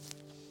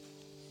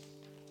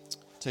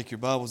Take your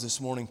Bibles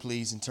this morning,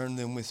 please, and turn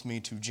them with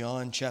me to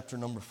John chapter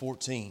number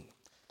 14.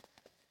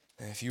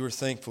 And if you are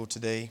thankful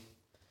today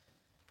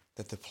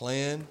that the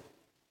plan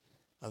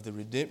of the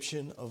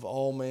redemption of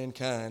all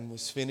mankind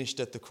was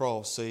finished at the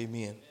cross, say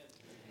amen.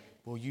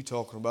 Well, you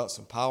talking about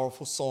some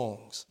powerful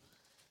songs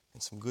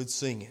and some good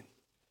singing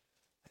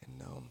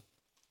and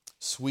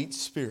sweet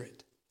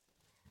spirit.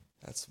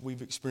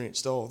 We've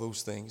experienced all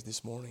those things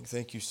this morning.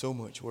 Thank you so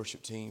much,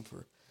 worship team,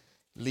 for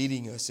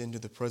leading us into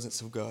the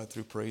presence of God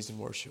through praise and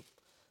worship.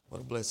 What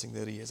a blessing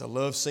that is. I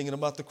love singing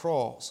about the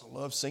cross. I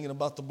love singing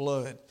about the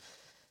blood.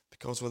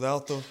 Because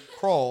without the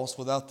cross,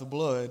 without the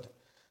blood,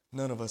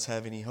 none of us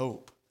have any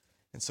hope.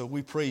 And so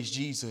we praise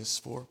Jesus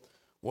for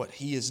what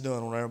He has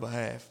done on our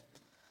behalf.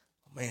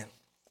 Man,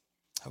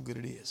 how good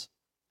it is.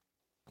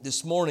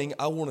 This morning,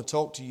 I want to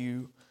talk to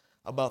you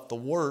about the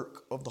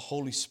work of the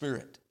Holy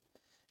Spirit.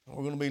 And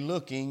we're going to be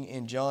looking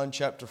in John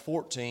chapter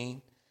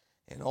 14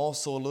 and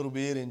also a little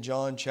bit in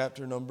John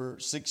chapter number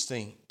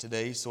 16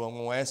 today. So I'm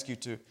going to ask you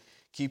to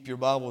keep your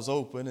Bibles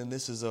open, and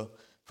this is a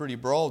pretty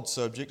broad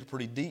subject, a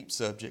pretty deep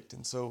subject,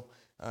 and so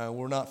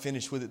we're not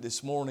finished with it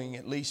this morning.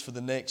 At least for the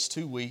next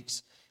 2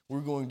 weeks, we're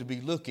going to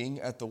be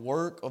looking at the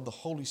work of the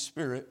Holy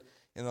Spirit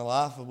in the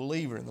life of a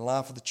believer, in the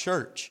life of the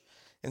church.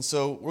 And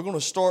so we're going to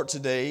start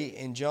today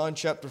in John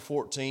chapter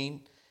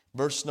 14,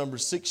 verse number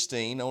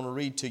 16. I want to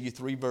read to you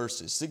 3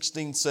 verses,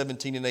 16,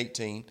 17, and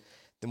 18.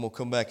 Then we'll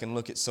come back and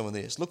look at some of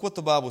this. Look what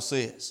the Bible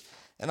says.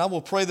 And I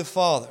will pray the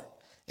Father,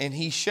 and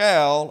He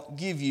shall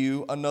give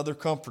you another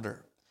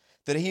Comforter,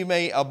 that He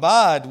may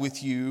abide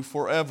with you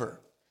forever,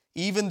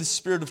 even the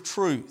Spirit of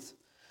truth,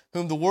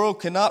 whom the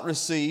world cannot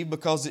receive,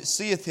 because it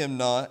seeth Him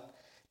not,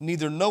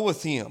 neither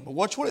knoweth Him. But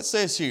watch what it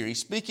says here. He's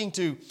speaking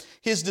to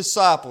His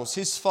disciples,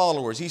 His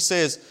followers. He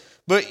says,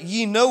 but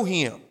ye know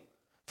Him,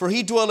 for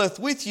He dwelleth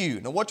with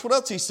you. Now watch what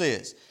else He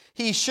says.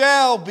 He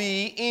shall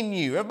be in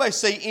you. Everybody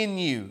say in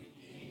you.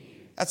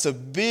 That's a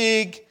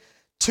big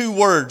 2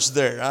 words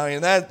there. I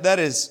mean, that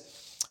is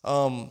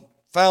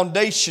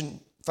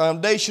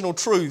foundational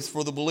truth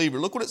for the believer.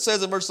 Look what it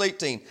says in verse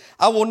 18.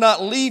 I will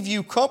not leave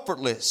you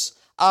comfortless.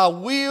 I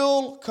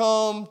will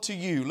come to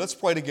you. Let's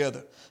pray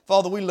together.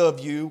 Father, we love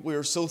you. We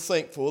are so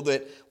thankful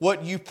that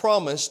what you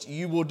promised,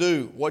 you will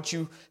do. What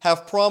you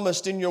have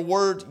promised in your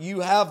word, you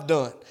have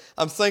done.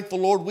 I'm thankful,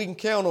 Lord, we can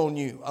count on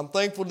you. I'm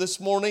thankful this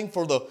morning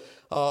for the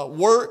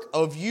work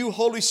of you,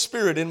 Holy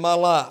Spirit, in my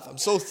life. I'm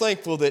so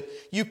thankful that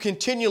you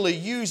continually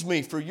use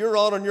me for your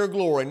honor and your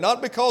glory,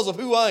 not because of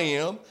who I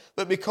am,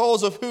 but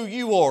because of who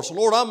you are. So,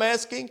 Lord, I'm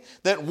asking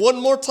that one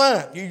more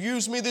time you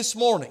use me this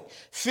morning.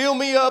 Fill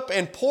me up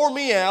and pour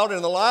me out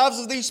in the lives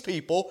of these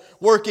people,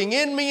 working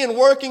in me and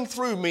working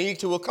through me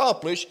to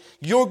accomplish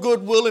your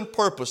good will and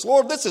purpose.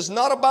 Lord, this is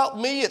not about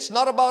me. It's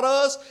not about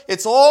us.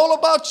 It's all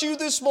about you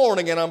this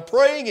morning. And I'm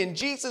praying in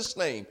Jesus'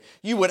 name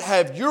you would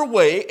have your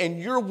way and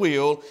your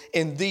will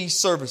in these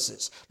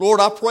services.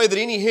 Lord, I pray that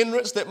any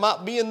hindrance that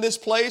might be in this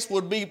place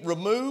would be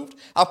removed.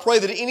 I pray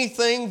that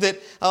anything that,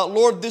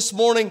 Lord, this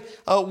morning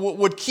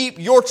would keep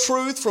your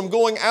truth from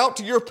going out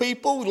to your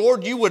people,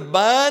 Lord, you would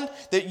bind,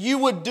 that you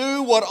would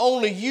do what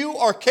only you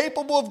are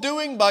capable of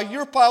doing by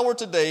your power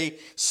today,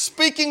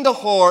 speaking to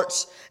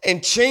hearts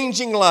and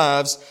changing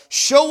lives.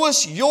 Show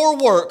us your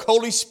work,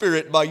 Holy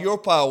Spirit, by your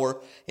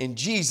power. In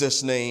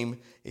Jesus' name,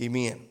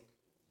 amen.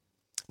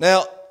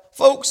 Now,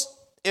 folks,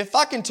 if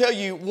I can tell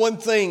you one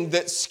thing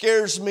that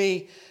scares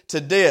me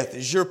to death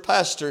as your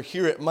pastor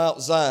here at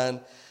Mount Zion,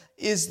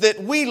 is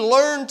that we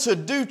learn to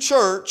do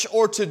church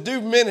or to do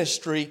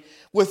ministry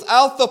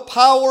without the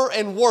power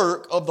and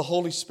work of the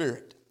Holy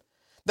Spirit.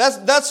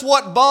 That's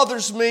what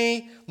bothers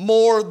me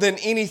more than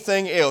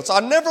anything else.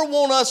 I never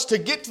want us to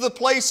get to the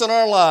place in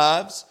our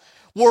lives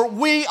where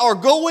we are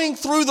going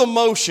through the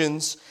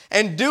motions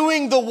and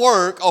doing the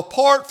work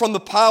apart from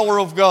the power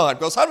of God.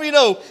 Because how do we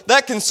know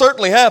that can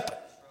certainly happen?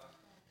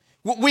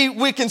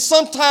 We can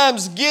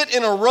sometimes get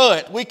in a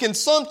rut. We can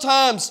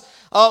sometimes,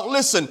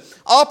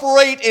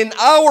 operate in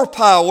our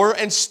power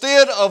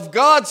instead of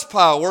God's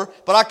power.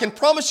 But I can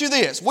promise you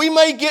this, we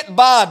may get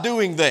by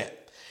doing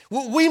that.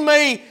 We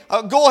may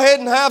go ahead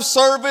and have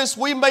service.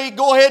 We may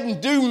go ahead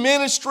and do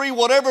ministry,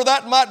 whatever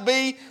that might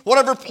be,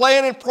 whatever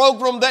plan and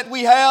program that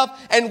we have,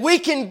 and we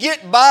can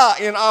get by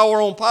in our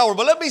own power.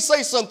 But let me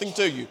say something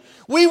to you.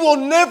 We will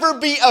never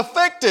be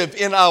effective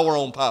in our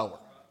own power.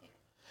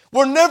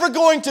 We're never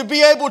going to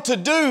be able to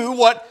do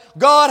what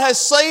God has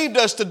saved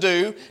us to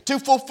do to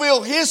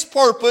fulfill His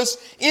purpose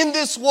in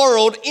this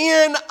world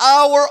in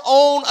our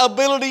own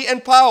ability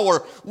and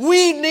power.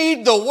 We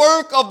need the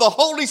work of the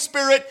Holy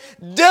Spirit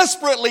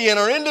desperately in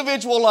our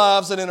individual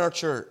lives and in our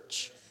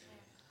church.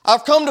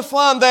 I've come to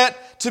find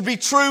that to be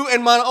true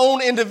in my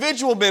own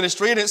individual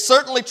ministry, and it's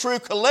certainly true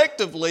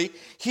collectively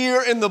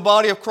here in the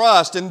body of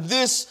Christ, in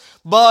this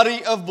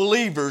body of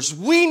believers.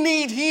 We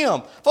need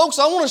Him. Folks,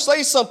 I want to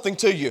say something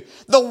to you.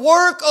 The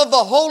work of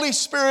the Holy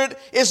Spirit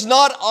is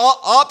not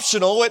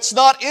optional. It's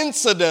not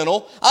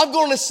incidental. I'm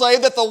going to say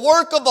that the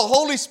work of the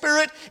Holy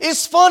Spirit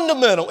is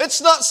fundamental.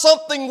 It's not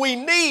something we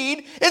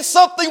need. It's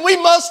something we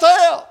must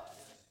have.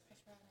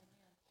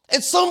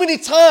 And so many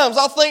times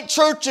I think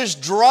churches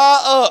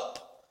dry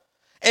up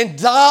and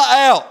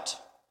die out.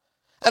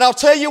 And I'll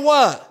tell you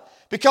why.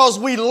 Because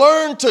we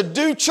learn to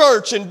do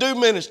church and do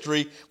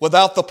ministry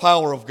without the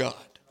power of God.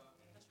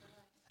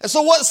 And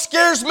so what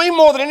scares me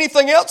more than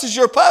anything else as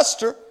your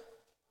pastor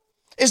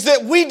is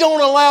that we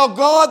don't allow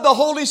God the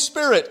Holy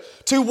Spirit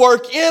to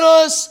work in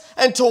us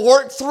and to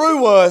work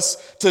through us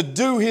to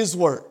do His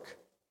work.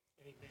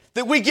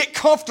 That we get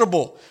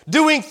comfortable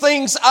doing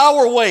things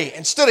our way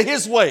instead of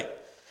His way.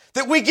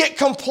 That we get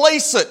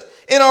complacent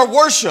in our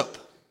worship.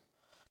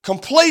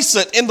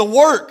 Complacent in the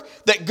work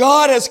that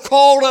God has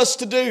called us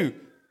to do.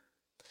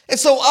 And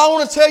so I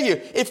want to tell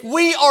you, if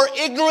we are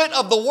ignorant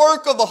of the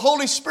work of the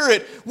Holy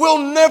Spirit, we'll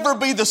never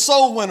be the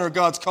soul winner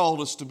God's called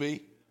us to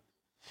be.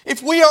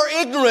 If we are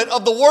ignorant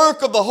of the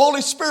work of the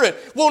Holy Spirit,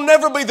 we'll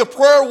never be the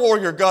prayer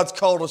warrior God's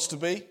called us to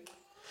be.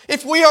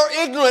 If we are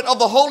ignorant of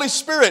the Holy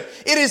Spirit,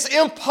 it is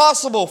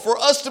impossible for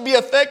us to be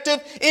effective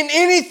in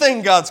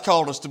anything God's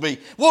called us to be.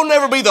 We'll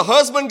never be the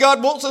husband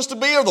God wants us to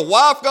be, or the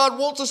wife God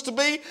wants us to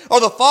be,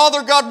 or the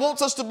father God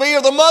wants us to be,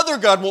 or the mother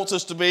God wants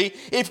us to be,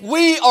 if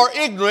we are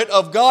ignorant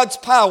of God's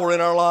power in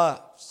our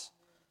lives.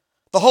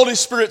 The Holy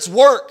Spirit's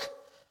work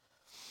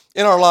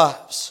in our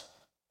lives.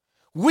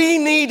 We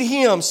need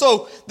Him.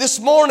 So this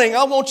morning,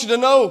 I want you to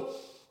know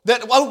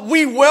that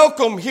we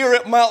welcome here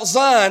at Mount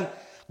Zion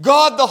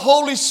God the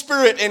Holy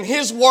Spirit and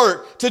His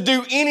work to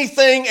do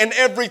anything and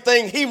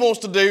everything He wants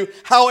to do,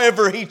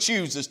 however He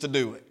chooses to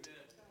do it.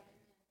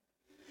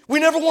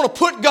 We never want to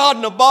put God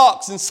in a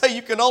box and say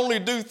you can only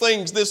do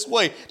things this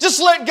way.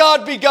 Just let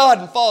God be God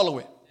and follow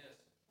Him.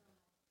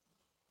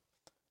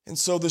 And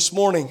so this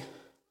morning,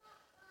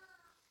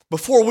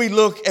 before we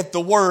look at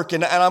the work,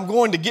 and I'm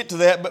going to get to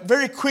that, but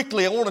very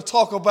quickly I want to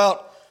talk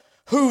about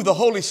who the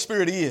Holy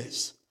Spirit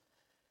is.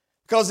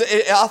 Because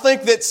I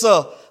think that's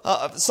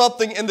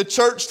something in the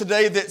church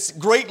today that's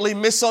greatly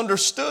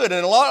misunderstood.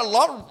 And a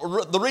lot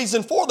of the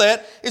reason for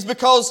that is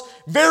because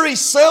very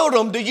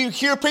seldom do you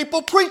hear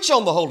people preach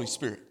on the Holy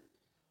Spirit.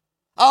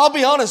 I'll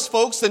be honest,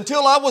 folks,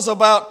 until I was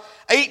about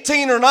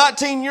 18 or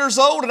 19 years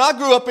old, and I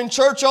grew up in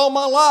church all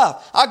my life.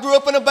 I grew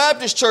up in a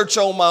Baptist church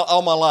all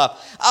my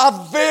life.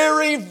 I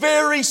very,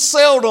 very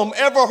seldom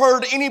ever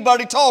heard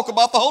anybody talk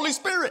about the Holy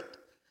Spirit.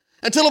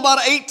 Until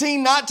about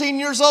 18, 19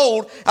 years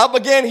old, I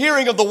began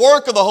hearing of the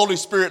work of the Holy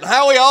Spirit and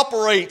how He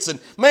operates. And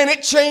man,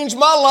 it changed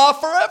my life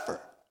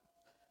forever.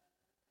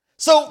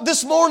 So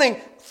this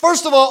morning,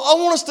 first of all, I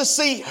want us to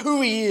see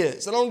who He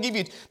is. And I'm going to give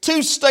you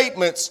two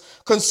statements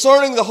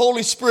concerning the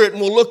Holy Spirit,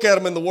 and we'll look at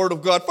them in the Word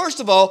of God.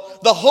 First of all,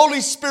 the Holy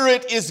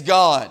Spirit is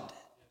God.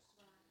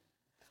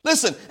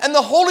 Listen, and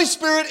the Holy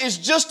Spirit is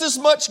just as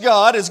much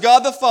God as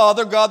God the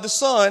Father, God the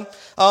Son.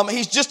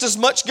 He's just as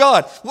much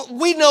God.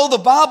 We know the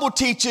Bible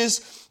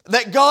teaches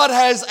that God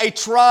has a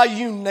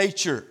triune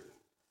nature.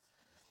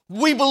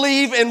 We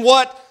believe in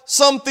what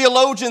some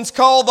theologians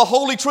call the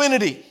Holy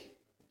Trinity.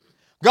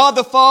 God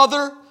the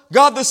Father,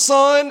 God the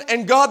Son,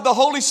 and God the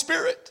Holy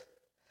Spirit.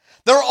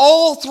 They're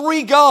all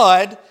three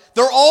God.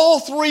 They're all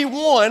three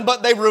one,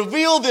 but they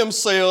reveal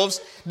themselves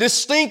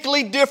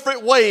distinctly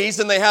different ways,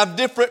 and they have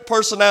different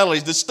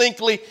personalities,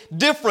 distinctly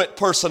different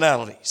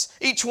personalities,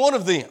 each one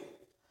of them.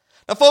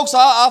 Now, folks,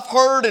 I've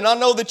heard, and I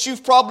know that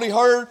you've probably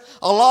heard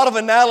a lot of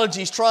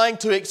analogies trying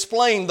to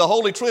explain the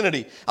Holy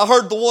Trinity. I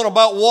heard the one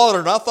about water,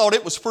 and I thought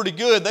it was pretty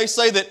good. They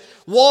say that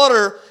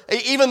water,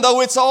 even though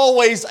it's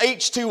always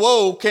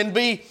H2O, can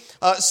be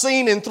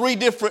seen in three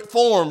different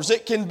forms.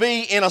 It can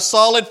be in a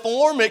solid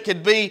form, it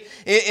can be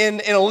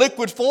in a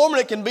liquid form,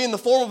 and it can be in the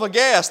form of a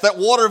gas, that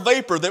water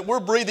vapor that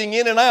we're breathing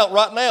in and out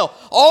right now.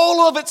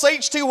 All of it's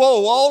H2O,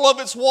 all of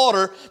it's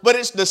water, but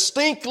it's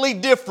distinctly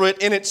different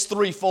in its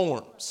three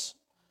forms.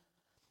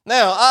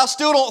 Now, I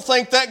still don't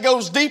think that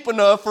goes deep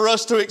enough for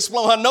us to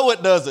explain. I know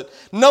it doesn't.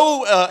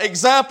 No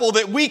example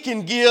that we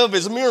can give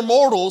as mere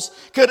mortals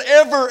could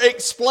ever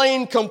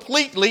explain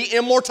completely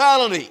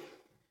immortality.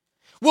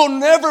 We'll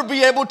never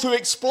be able to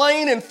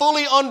explain and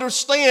fully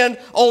understand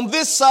on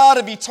this side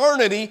of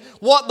eternity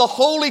what the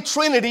Holy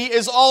Trinity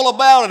is all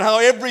about and how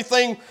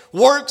everything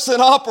works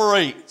and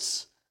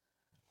operates.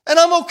 And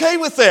I'm okay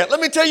with that. Let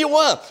me tell you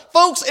why.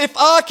 Folks, if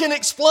I can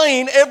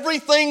explain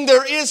everything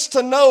there is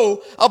to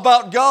know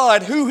about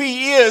God, who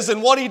He is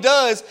and what He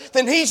does,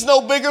 then He's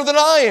no bigger than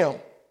I am.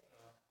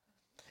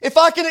 If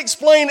I can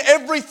explain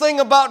everything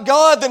about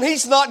God, then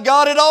He's not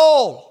God at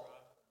all.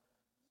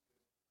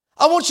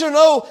 I want you to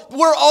know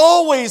we're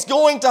always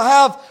going to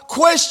have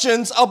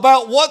questions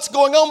about what's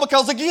going on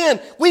because,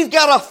 again, we've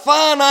got a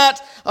finite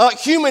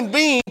human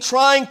being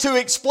trying to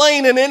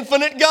explain an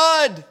infinite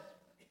God.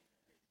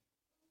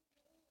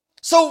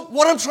 So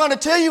what I'm trying to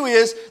tell you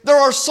is there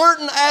are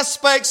certain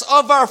aspects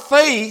of our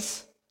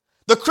faith,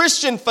 the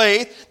Christian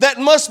faith, that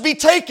must be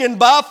taken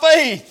by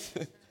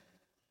faith.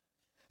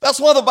 That's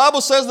why the Bible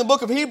says in the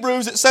book of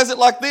Hebrews, it says it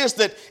like this,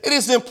 that it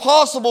is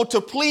impossible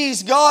to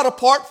please God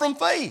apart from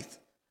faith.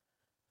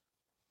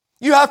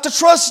 You have to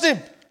trust Him.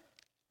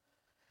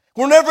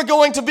 We're never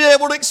going to be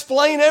able to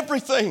explain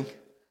everything.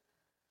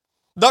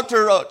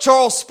 Dr.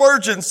 Charles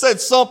Spurgeon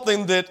said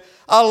something that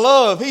I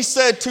love, he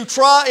said, to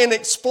try and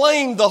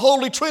explain the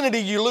Holy Trinity,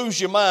 you lose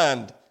your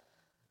mind.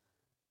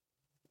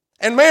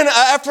 And man,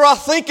 after I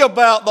think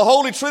about the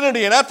Holy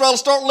Trinity and after I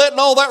start letting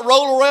all that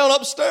roll around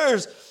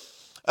upstairs,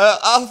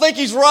 I think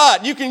he's right.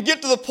 You can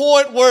get to the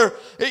point where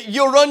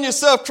you'll run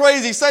yourself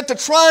crazy. He said to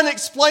try and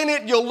explain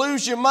it, you'll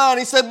lose your mind.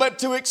 He said, but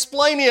to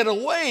explain it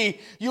away,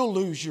 you'll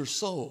lose your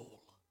soul.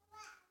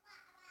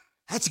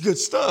 That's good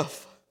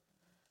stuff.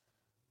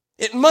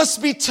 It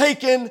must be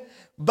taken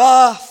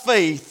by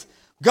faith.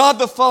 God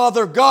the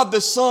Father, God the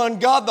Son,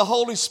 God the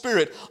Holy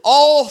Spirit.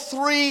 All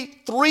three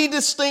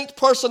distinct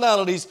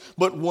personalities,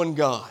 but one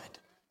God.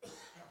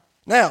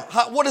 Now,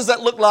 what does that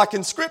look like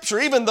in Scripture?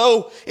 Even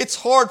though it's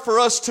hard for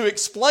us to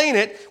explain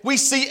it, we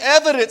see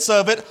evidence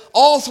of it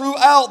all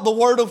throughout the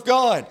Word of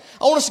God.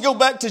 I want us to go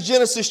back to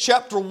Genesis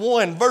chapter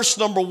 1, verse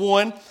number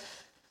 1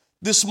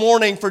 this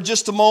morning for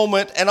just a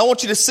moment, and I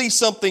want you to see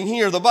something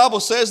here. The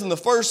Bible says in the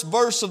first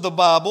verse of the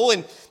Bible,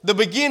 in the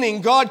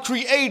beginning, God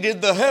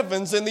created the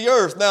heavens and the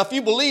earth. Now, if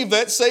you believe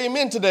that, say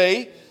amen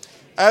today.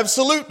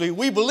 Absolutely.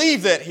 We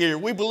believe that here.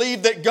 We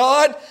believe that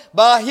God,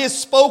 by His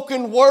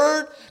spoken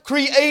word,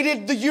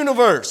 created the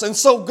universe. And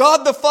so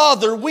God the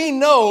Father, we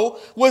know,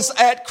 was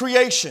at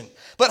creation.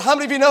 But how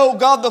many of you know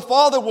God the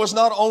Father was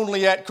not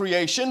only at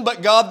creation,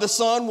 but God the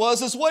Son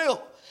was as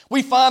well?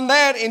 We find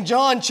that in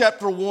John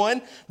chapter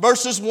 1,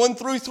 verses 1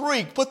 through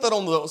 3. Put that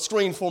on the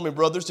screen for me,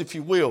 brothers, if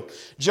you will.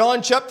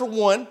 John chapter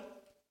 1,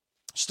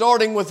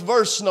 starting with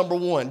verse number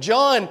 1.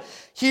 John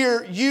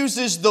here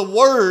uses the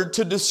Word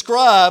to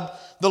describe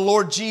the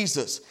Lord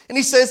Jesus. And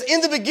he says,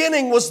 in the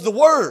beginning was the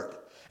Word,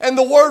 and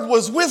the Word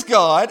was with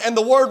God, and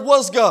the Word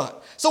was God.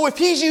 So if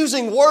he's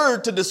using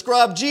Word to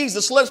describe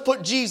Jesus, let's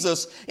put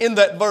Jesus in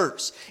that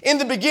verse. In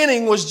the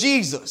beginning was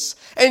Jesus,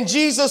 and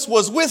Jesus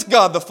was with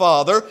God the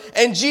Father,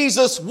 and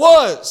Jesus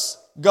was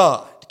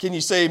God. Can you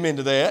say amen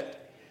to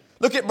that?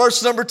 Look at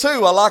verse number 2.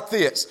 I like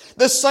this.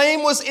 The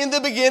same was in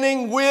the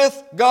beginning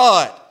with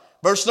God.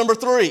 Verse number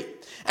 3.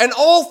 And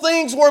all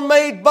things were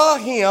made by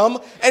Him,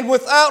 and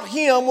without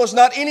Him was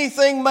not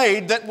anything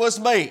made that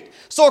was made.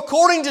 So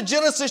according to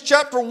Genesis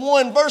chapter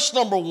 1, verse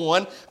number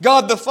 1,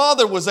 God the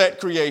Father was at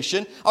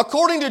creation.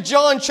 According to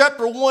John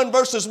chapter 1,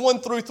 verses 1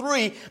 through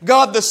 3,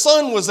 God the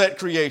Son was at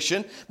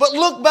creation. But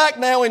look back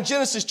now in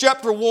Genesis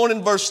chapter 1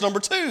 and verse number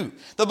 2.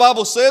 The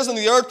Bible says, and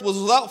the earth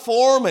was without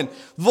form and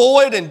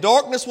void, and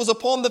darkness was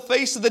upon the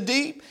face of the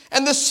deep.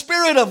 And the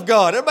Spirit of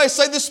God, everybody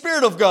say the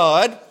Spirit of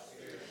God.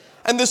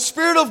 And the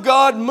Spirit of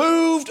God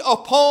moved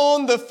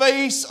upon the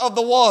face of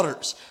the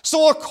waters.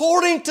 So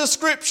according to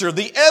Scripture,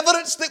 the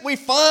evidence that we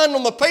find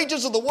on the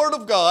pages of the Word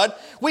of God,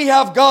 we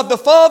have God the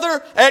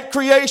Father at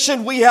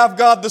creation, we have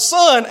God the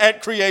Son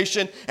at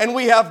creation, and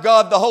we have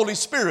God the Holy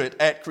Spirit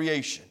at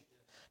creation.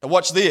 Now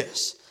watch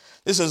this.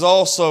 This is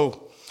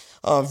also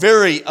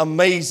very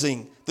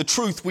amazing, the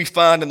truth we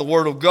find in the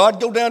Word of God.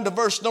 Go down to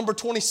verse number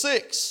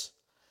 26.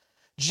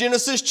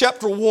 Genesis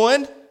chapter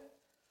 1.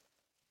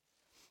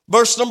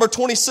 Verse number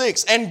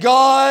 26, and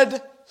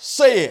God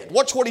said,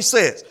 watch what He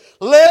says,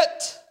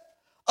 let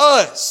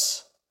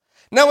us.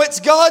 Now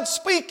it's God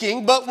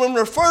speaking, but when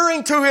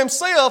referring to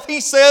Himself, He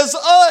says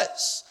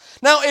us.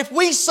 Now if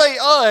we say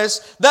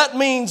us, that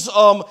means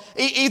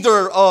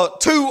either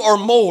two or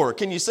more.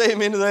 Can you say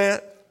amen to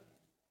that?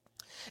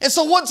 And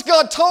so what's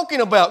God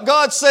talking about?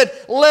 God said,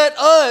 let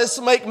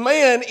us make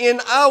man in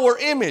our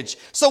image.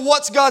 So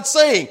what's God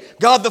saying?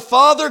 God the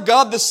Father,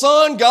 God the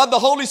Son, God the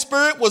Holy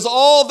Spirit was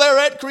all there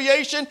at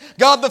creation.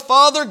 God the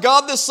Father,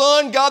 God the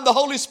Son, God the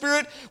Holy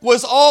Spirit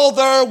was all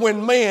there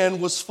when man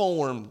was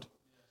formed.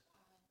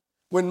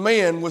 When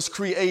man was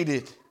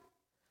created.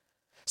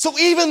 So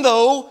even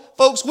though,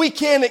 folks, we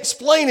can't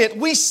explain it,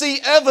 we see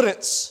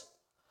evidence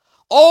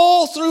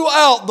all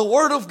throughout the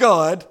Word of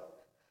God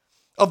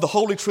of the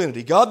Holy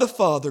Trinity, God the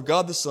Father,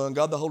 God the Son,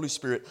 God the Holy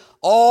Spirit,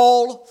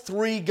 all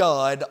three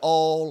God,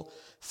 all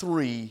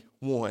three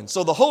one.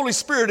 So the Holy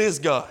Spirit is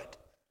God.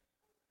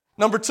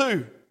 Number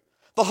 2,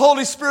 the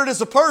Holy Spirit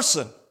is a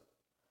person.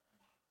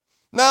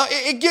 Now,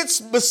 it gets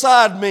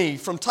beside me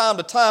from time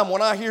to time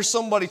when I hear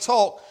somebody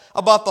talk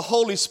about the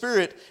Holy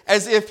Spirit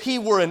as if He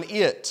were an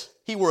it,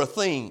 He were a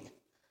thing.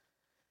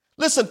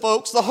 Listen,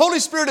 folks, the Holy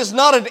Spirit is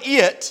not an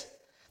it.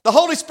 The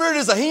Holy Spirit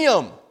is a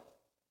Him.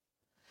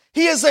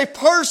 He is a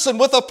person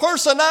with a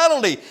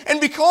personality. And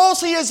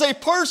because He is a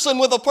person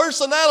with a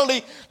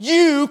personality,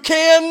 you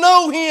can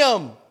know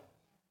Him.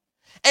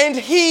 And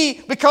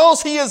He,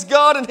 because He is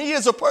God and He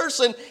is a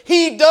person,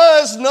 He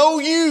does know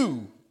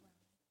you.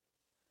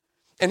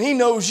 And He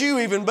knows you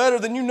even better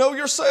than you know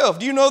yourself.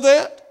 Do you know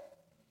that?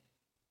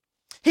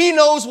 He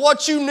knows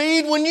what you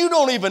need when you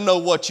don't even know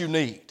what you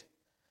need.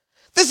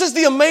 This is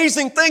the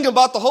amazing thing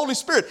about the Holy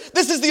Spirit.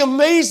 This is the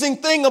amazing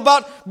thing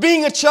about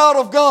being a child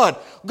of God.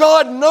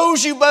 God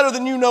knows you better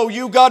than you know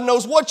you. God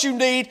knows what you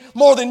need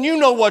more than you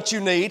know what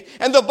you need.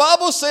 And the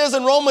Bible says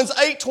in Romans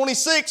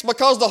 8:26,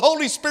 because the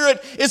Holy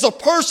Spirit is a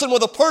person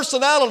with a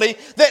personality,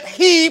 that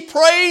He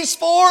prays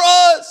for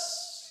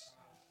us.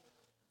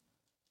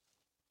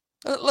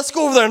 Let's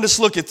go over there and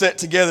just look at that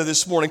together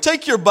this morning.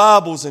 Take your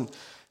Bibles and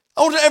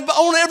I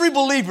want every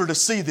believer to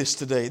see this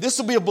today. This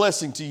will be a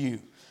blessing to you.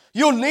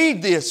 You'll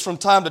need this from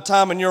time to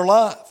time in your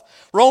life.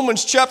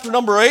 Romans chapter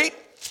number 8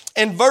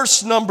 and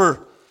verse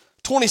number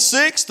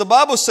 26, the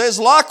Bible says,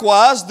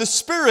 likewise, the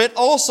Spirit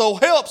also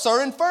helps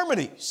our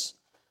infirmities.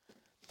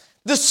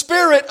 The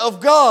Spirit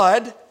of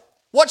God,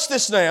 watch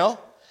this now,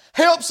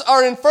 helps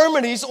our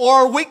infirmities or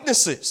our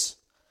weaknesses.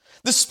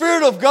 The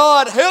Spirit of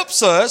God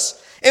helps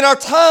us in our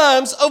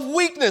times of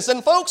weakness.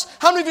 And folks,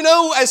 how many of you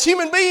know as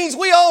human beings,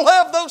 we all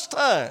have those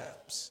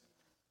times?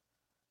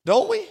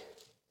 Don't we?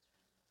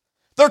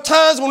 There are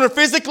times when we're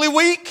physically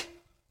weak.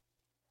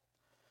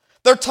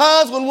 There are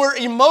times when we're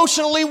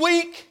emotionally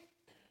weak.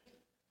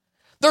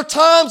 There are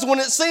times when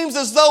it seems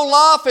as though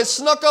life has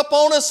snuck up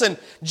on us and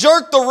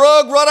jerked the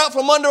rug right out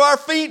from under our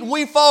feet, and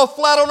we fall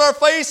flat on our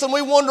face and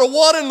we wonder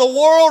what in the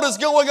world is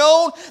going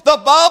on. The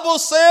Bible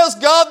says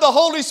God the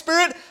Holy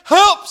Spirit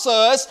helps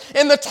us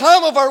in the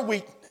time of our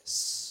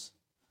weakness.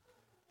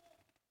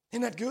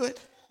 Isn't that good?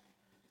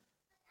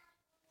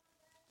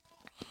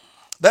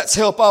 That's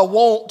help I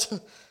want.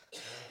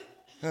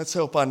 That's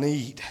help I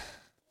need.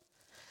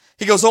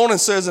 He goes on and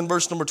says in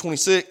verse number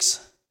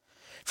 26,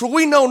 for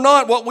we know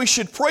not what we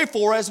should pray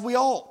for as we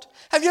ought.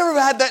 Have you ever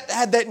had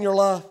that in your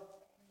life?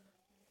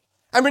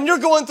 I mean, you're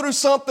going through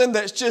something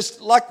that's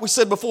just, like we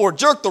said before,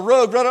 jerk the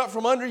rug right out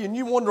from under you, and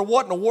you wonder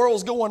what in the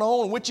world's going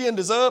on and which end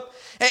is up,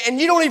 and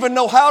you don't even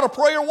know how to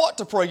pray or what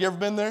to pray. You ever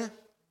been there?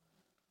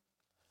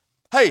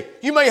 Hey,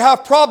 you may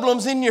have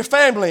problems in your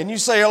family, and you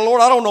say, oh,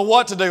 Lord, I don't know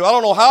what to do. I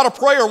don't know how to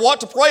pray or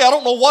what to pray. I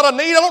don't know what I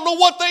need. I don't know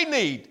what they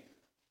need.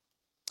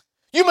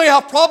 You may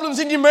have problems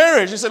in your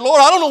marriage. You say,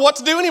 Lord, I don't know what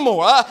to do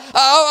anymore.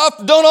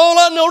 I've done all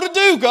I know to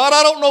do, God.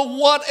 I don't know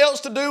what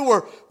else to do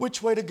or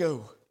which way to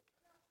go.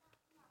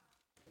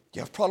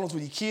 You have problems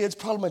with your kids,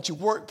 problems at your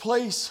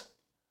workplace,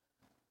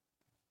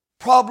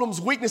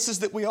 problems, weaknesses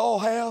that we all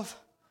have.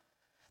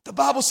 The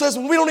Bible says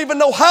when we don't even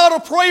know how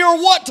to pray or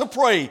what to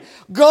pray,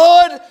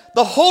 God,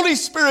 the Holy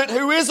Spirit,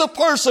 who is a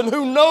person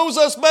who knows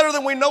us better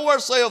than we know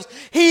ourselves,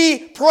 He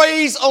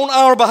prays on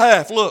our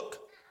behalf. Look.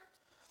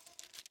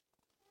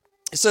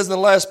 It says in the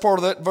last part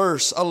of that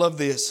verse, I love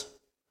this.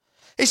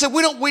 He said,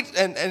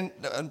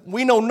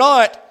 we know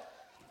not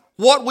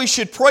what we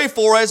should pray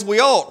for as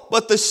we ought,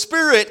 but the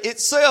Spirit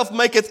itself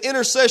maketh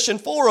intercession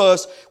for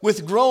us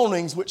with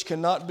groanings which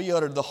cannot be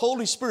uttered. The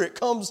Holy Spirit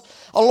comes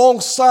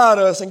alongside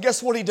us, and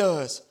guess what He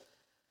does?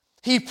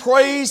 He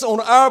prays on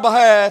our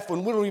behalf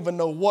when we don't even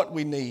know what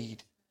we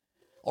need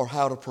or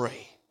how to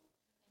pray.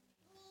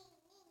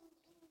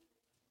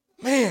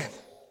 Man.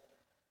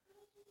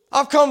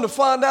 I've come to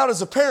find out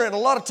as a parent, a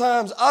lot of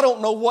times I don't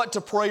know what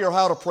to pray or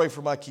how to pray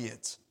for my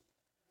kids.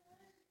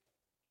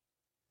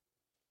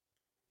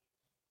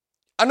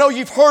 I know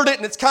you've heard it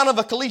and it's kind of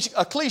a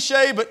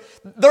cliche, but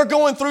they're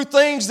going through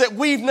things that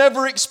we've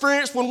never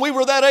experienced when we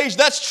were that age.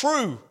 That's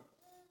true.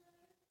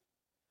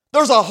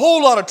 There's a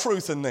whole lot of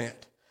truth in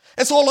that.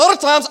 And so a lot of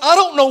times I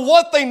don't know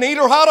what they need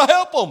or how to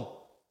help them.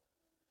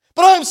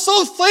 But I'm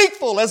so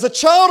thankful as a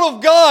child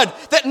of God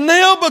that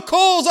now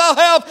because I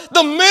have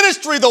the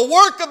ministry, the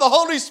work of the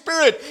Holy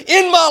Spirit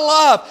in my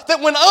life, that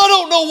when I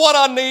don't know what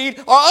I need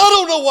or I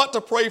don't know what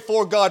to pray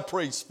for, God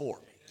prays for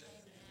me.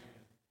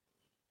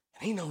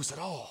 And He knows it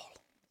all.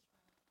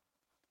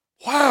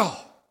 Wow.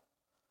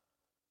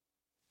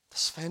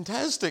 That's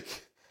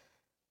fantastic.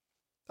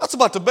 That's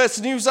about the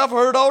best news I've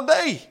heard all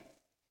day.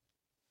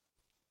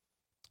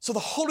 So the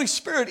Holy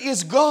Spirit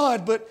is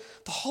God, but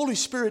the Holy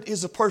Spirit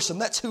is a person.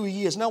 That's who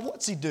He is. Now,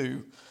 what's He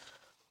do?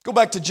 Go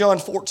back to John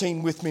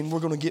 14 with me, and we're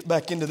going to get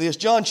back into this.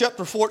 John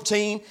chapter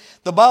 14,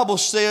 the Bible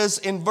says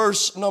in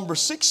verse number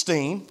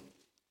 16,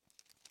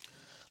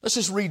 let's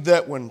just read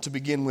that one to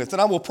begin with.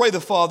 And I will pray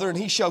the Father, and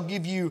He shall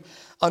give you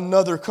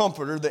another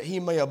comforter, that He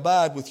may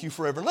abide with you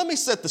forever. Let me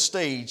set the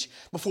stage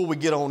before we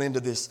get on into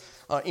this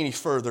any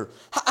further.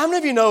 How many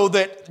of you know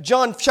that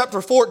John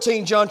chapter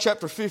 14, John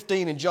chapter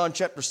 15, and John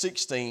chapter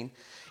 16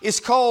 is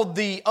called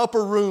the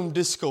Upper Room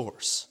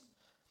Discourse?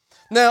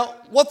 Now,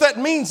 what that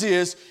means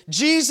is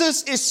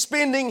Jesus is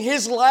spending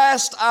His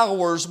last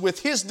hours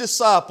with His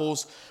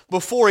disciples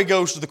before He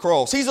goes to the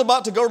cross. He's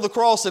about to go to the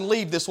cross and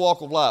leave this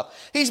walk of life.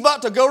 He's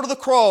about to go to the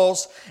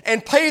cross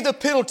and pay the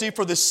penalty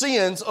for the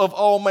sins of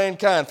all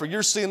mankind, for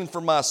your sin and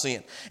for my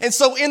sin. And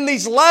so in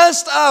these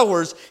last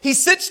hours, He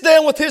sits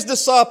down with His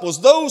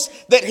disciples, those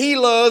that He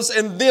loves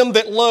and them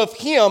that love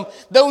Him,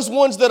 those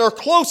ones that are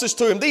closest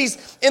to Him,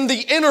 these in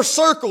the inner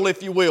circle,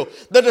 if you will,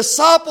 the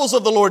disciples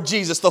of the Lord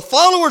Jesus, the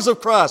followers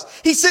of Christ.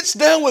 He sits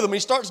down with them. He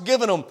starts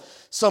giving them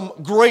some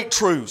great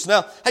truths.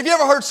 Now, have you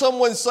ever heard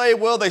someone say,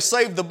 well, they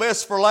saved the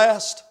best for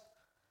last?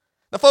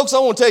 Now, folks, I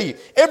want to tell you,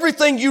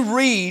 everything you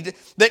read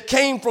that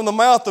came from the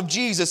mouth of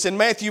Jesus in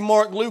Matthew,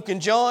 Mark, Luke,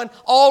 and John,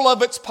 all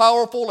of it's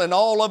powerful and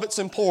all of it's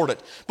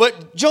important.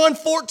 But John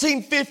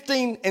 14,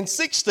 15, and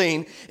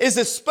 16 is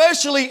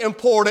especially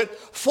important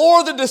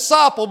for the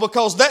disciple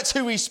because that's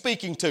who He's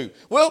speaking to.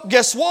 Well,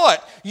 guess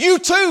what? You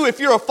too, if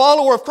you're a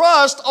follower of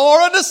Christ,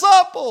 are a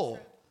disciple.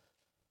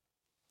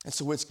 And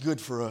so it's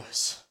good for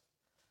us.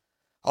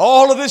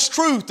 All of this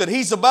truth that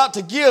He's about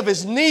to give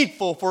is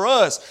needful for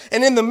us.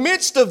 And in the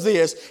midst of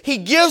this, He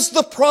gives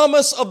the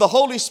promise of the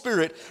Holy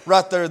Spirit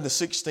right there in the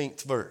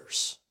 16th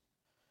verse.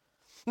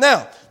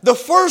 Now, the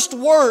first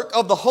work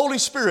of the Holy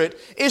Spirit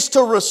is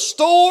to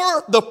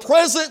restore the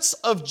presence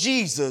of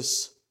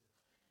Jesus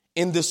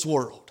in this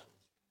world.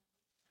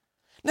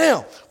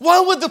 Now,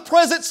 why would the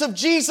presence of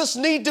Jesus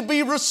need to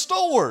be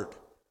restored?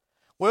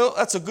 Well,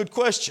 that's a good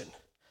question.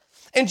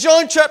 In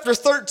John chapter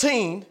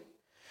 13,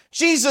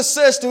 Jesus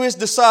says to His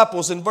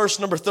disciples in verse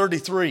number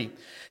 33,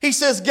 He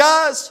says,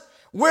 guys,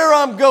 where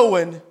I'm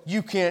going,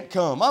 you can't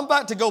come. I'm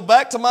about to go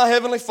back to my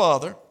Heavenly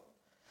Father.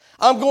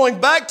 I'm going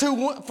back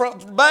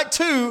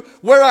to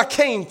where I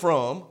came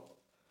from.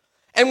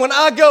 And when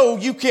I go,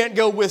 you can't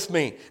go with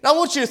me. Now I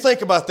want you to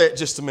think about that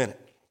just a minute.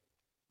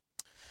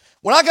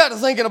 When I got to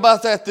thinking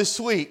about that this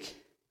week,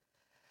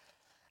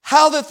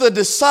 how that the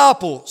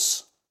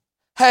disciples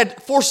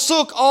had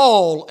forsook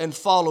all and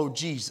followed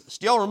Jesus.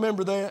 Do y'all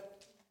remember that?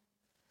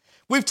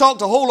 We've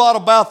talked a whole lot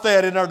about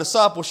that in our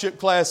discipleship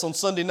class on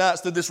Sunday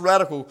nights through this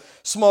radical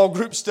small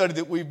group study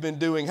that we've been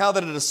doing. How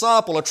that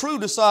a true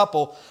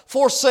disciple,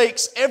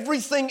 forsakes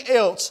everything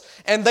else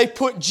and they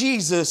put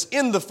Jesus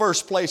in the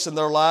first place in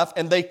their life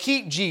and they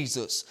keep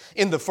Jesus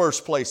in the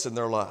first place in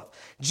their life.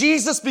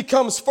 Jesus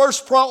becomes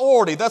first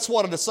priority. That's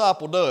what a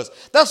disciple does.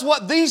 That's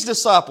what these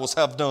disciples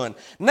have done.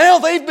 Now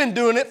they've been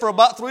doing it for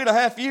about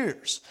 3.5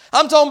 years.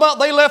 I'm talking about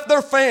they left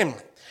their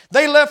family.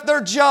 They left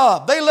their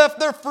job. They left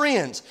their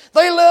friends.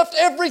 They left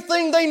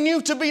everything they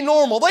knew to be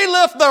normal. They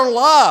left their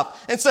life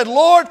and said,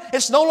 Lord,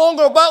 it's no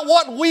longer about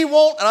what we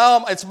want,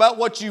 it's about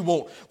what you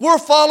want. We're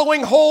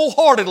following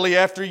wholeheartedly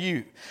after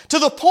you. To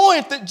the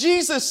point that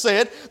Jesus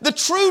said, the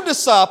true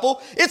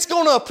disciple, it's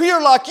going to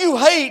appear like you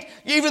hate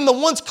even the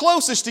ones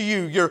closest to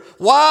you, your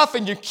wife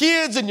and your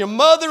kids and your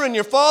mother and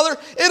your father.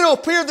 It'll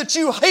appear that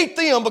you hate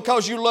them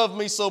because you love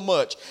me so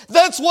much.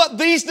 That's what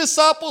these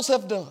disciples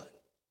have done.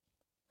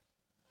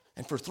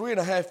 And for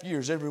 3.5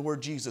 years, everywhere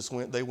Jesus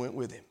went, they went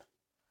with Him.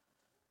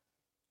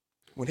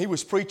 When He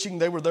was preaching,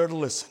 they were there to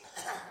listen.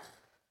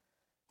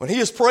 When He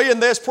was praying,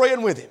 they was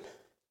praying with Him.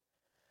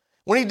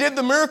 When He did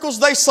the miracles,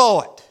 they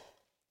saw it.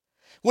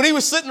 When He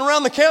was sitting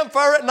around the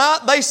campfire at night,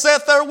 they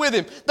sat there with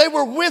Him. They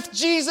were with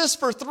Jesus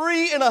for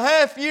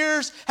 3.5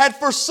 years, had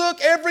forsook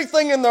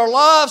everything in their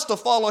lives to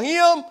follow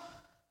Him.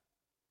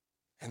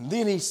 And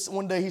then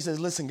one day He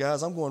says, listen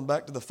guys, I'm going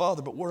back to the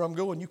Father, but where I'm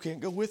going, you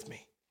can't go with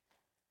me.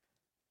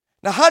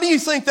 Now, how do you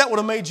think that would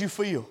have made you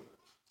feel?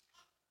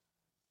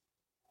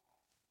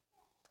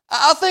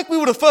 I think we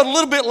would have felt a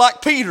little bit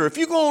like Peter. If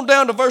you go on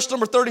down to verse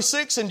number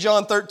 36 in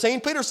John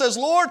 13, Peter says,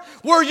 Lord,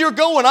 where you're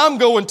going, I'm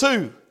going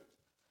too.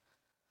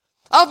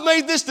 I've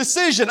made this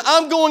decision.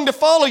 I'm going to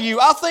follow you.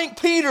 I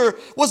think Peter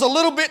was a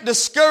little bit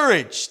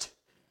discouraged.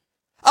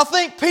 I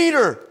think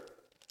Peter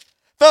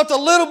felt a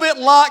little bit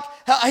like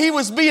he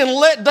was being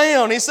let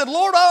down. He said,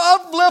 Lord,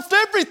 I've left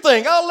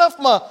everything. I left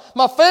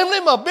my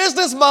family, my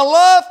business, my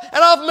life,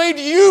 and I've made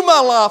you my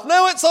life.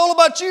 Now it's all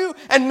about you,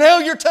 and now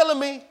you're telling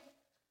me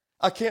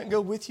I can't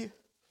go with you?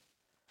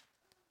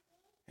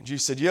 And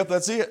Jesus said, yep,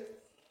 that's it.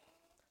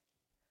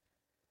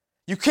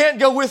 You can't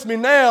go with me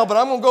now, but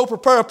I'm going to go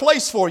prepare a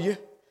place for you,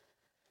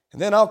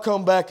 and then I'll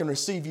come back and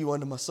receive you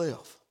unto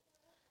myself.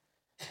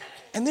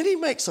 And then He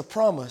makes a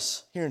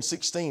promise here in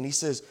 16. He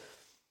says,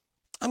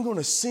 I'm going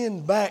to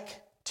send back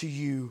to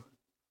you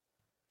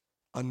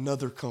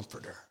another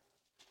comforter.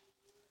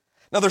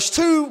 Now there's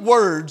two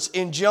words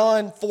in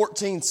John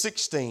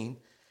 14:16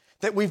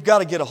 that we've got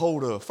to get a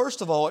hold of.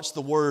 First of all, it's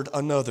the word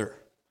another.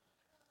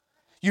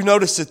 You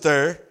notice it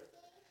there.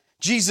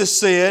 Jesus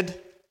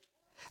said,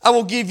 I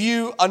will give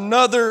you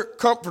another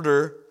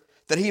comforter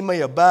that He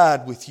may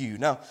abide with you.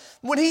 Now,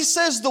 when He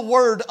says the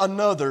word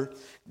another,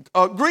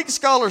 Greek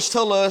scholars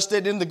tell us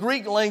that in the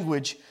Greek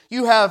language,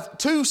 you have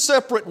two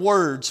separate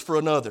words for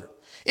another.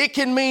 It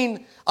can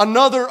mean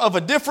another of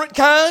a different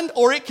kind,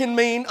 or it can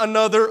mean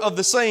another of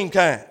the same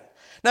kind.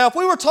 Now, if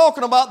we were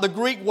talking about the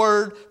Greek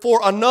word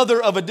for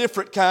another of a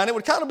different kind, it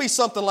would kind of be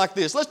something like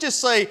this. Let's just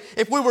say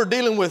if we were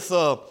dealing with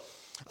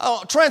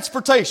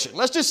transportation.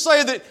 Let's just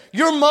say that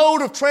your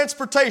mode of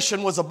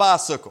transportation was a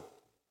bicycle.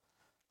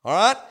 All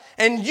right?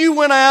 And you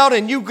went out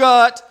and you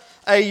got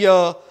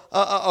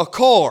a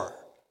car.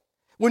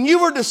 When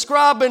you were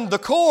describing the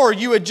car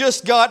you had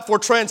just got for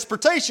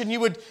transportation, you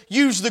would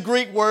use the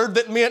Greek word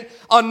that meant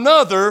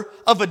another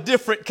of a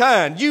different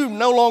kind. You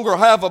no longer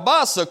have a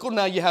bicycle,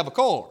 now you have a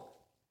car.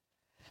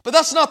 But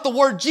that's not the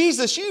word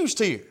Jesus used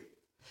here.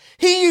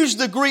 He used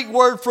the Greek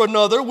word for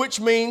another,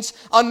 which means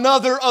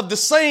another of the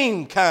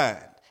same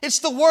kind. It's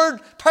the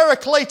word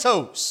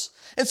parakletos.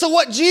 And so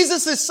what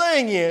Jesus is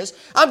saying is,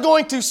 I'm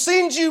going to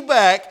send you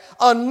back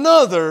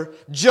another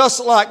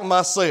just like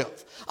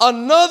myself.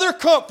 Another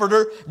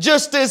comforter,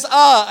 just as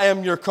I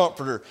am your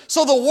comforter.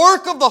 So the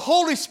work of the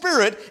Holy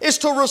Spirit is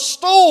to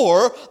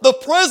restore the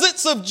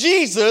presence of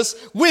Jesus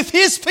with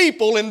His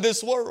people in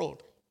this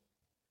world.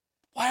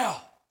 Wow.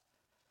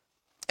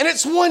 And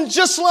it's one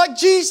just like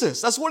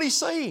Jesus. That's what He's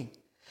saying.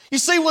 You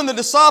see, when the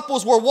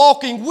disciples were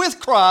walking with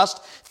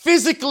Christ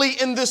physically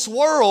in this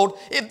world,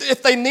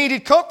 if they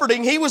needed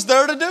comforting, He was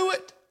there to do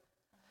it.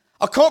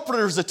 A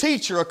comforter is a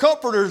teacher. A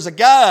comforter is a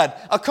guide.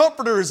 A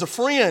comforter is a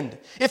friend.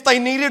 If they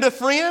needed a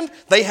friend,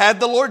 they had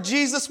the Lord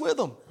Jesus with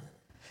them.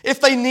 If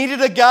they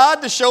needed a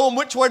guide to show them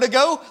which way to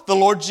go, the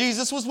Lord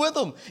Jesus was with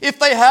them. If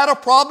they had a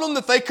problem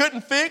that they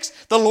couldn't fix,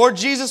 the Lord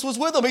Jesus was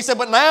with them. He said,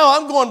 but now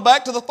I'm going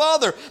back to the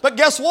Father. But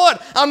guess what?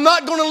 I'm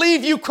not going to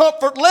leave you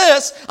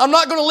comfortless. I'm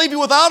not going to leave you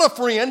without a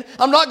friend.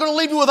 I'm not going to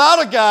leave you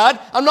without a guide.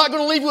 I'm not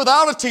going to leave you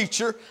without a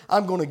teacher.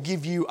 I'm going to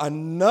give you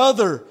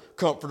another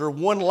comforter,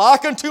 one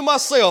like unto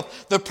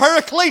myself, the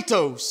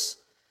Parakletos,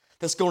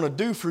 that's going to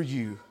do for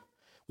you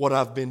what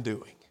I've been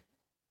doing.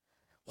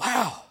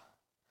 Wow.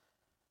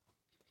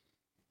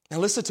 Now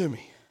listen to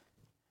me.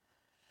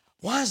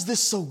 Why is this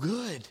so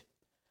good?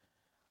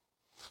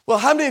 Well,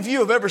 how many of you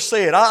have ever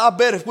said, I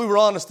bet if we were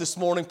honest this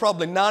morning,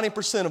 probably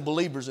 90% of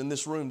believers in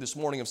this room this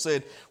morning have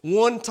said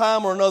one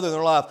time or another in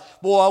their life,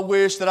 boy, I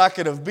wish that I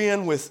could have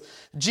been with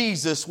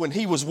Jesus when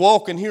He was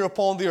walking here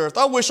upon the earth.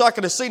 I wish I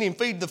could have seen Him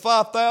feed the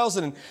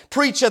 5,000 and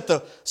preach at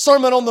the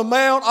Sermon on the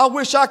Mount. I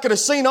wish I could have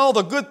seen all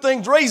the good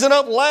things, raising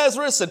up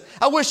Lazarus, and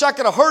I wish I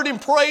could have heard Him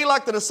pray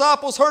like the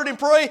disciples heard Him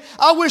pray.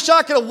 I wish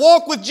I could have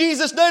walked with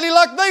Jesus daily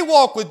like they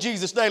walk with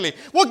Jesus daily.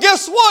 Well,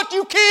 guess what?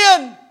 You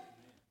can.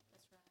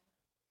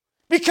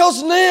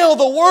 Because now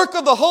the work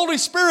of the Holy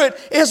Spirit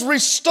has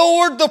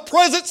restored the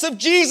presence of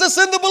Jesus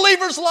in the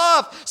believer's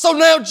life. So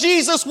now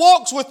Jesus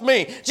walks with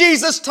me.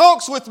 Jesus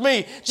talks with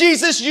me.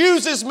 Jesus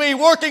uses me,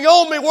 working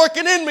on me,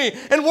 working in me,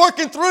 and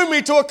working through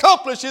me to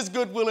accomplish His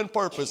good will and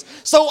purpose.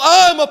 So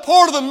I'm a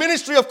part of the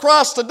ministry of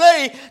Christ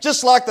today,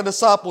 just like the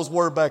disciples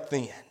were back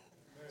then.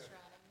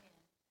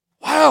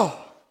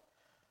 Wow.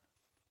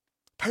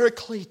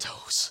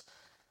 Parakletos,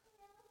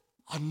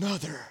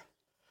 another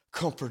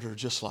comforter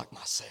just like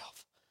myself.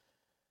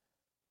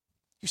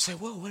 You say,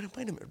 well, wait a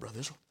minute, brother.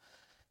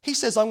 He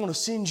says, I'm going to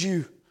send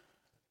you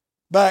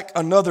back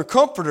another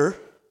comforter.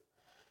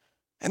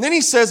 And then He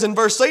says in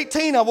verse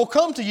 18, I will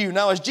come to you.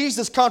 Now, is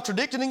Jesus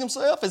contradicting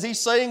Himself? Is He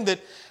saying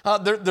that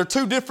they're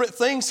two different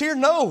things here?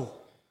 No.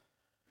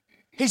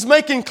 He's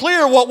making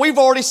clear what we've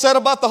already said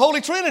about the Holy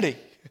Trinity.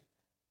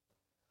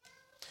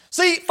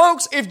 See,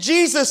 folks, if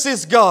Jesus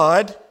is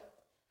God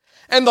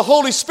and the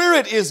Holy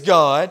Spirit is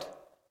God,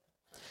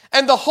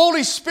 and the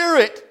Holy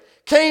Spirit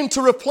came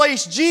to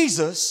replace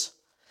Jesus,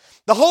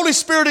 the Holy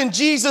Spirit and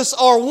Jesus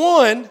are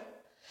one.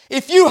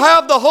 If you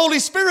have the Holy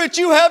Spirit,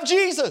 you have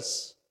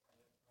Jesus.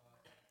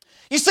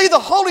 You see, the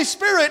Holy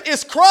Spirit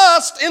is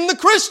Christ in the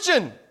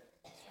Christian.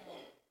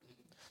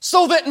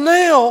 So that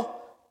now,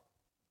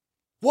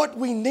 what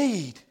we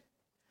need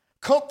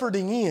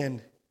comforting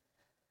in,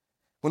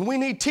 when we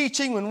need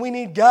teaching, when we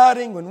need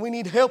guiding, when we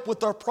need help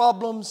with our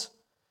problems,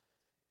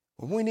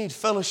 when we need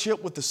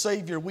fellowship with the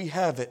Savior, we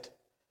have it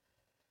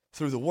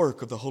through the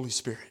work of the Holy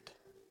Spirit.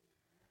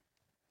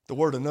 The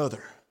word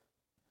another,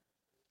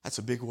 that's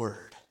a big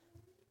word.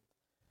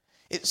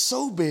 It's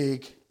so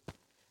big,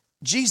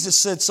 Jesus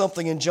said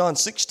something in John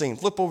 16.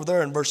 Flip over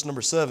there in verse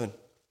number 7.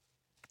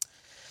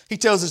 He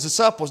tells His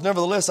disciples,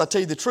 nevertheless, I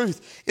tell you the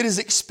truth, it is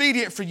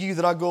expedient for you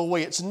that I go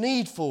away. It's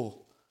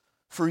needful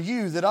for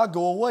you that I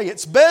go away.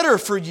 It's better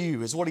for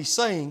you, is what He's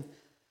saying,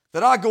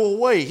 that I go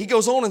away. He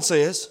goes on and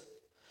says,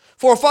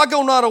 for if I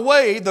go not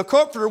away, the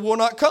Comforter will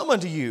not come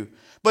unto you.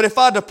 But if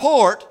I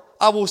depart,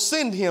 I will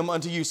send Him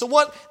unto you. So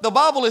what the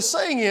Bible is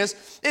saying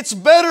is, it's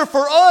better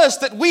for us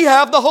that we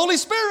have the Holy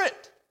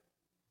Spirit.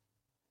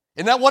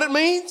 Isn't that what it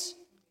means?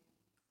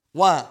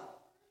 Why?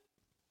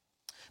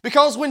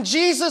 Because when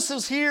Jesus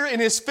was here in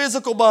His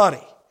physical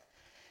body,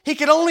 He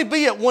could only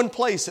be at one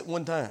place at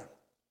one time.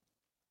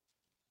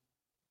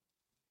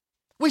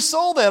 We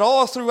saw that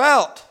all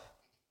throughout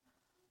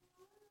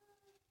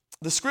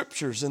the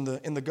Scriptures in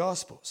the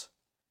Gospels.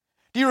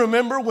 Do you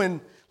remember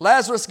when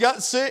Lazarus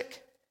got sick?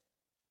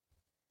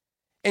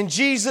 And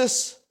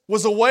Jesus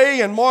was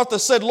away, and Martha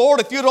said, Lord,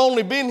 if you'd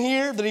only been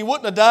here, then he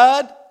wouldn't have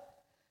died.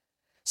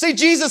 See,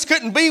 Jesus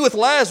couldn't be with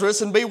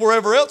Lazarus and be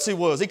wherever else he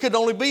was. He could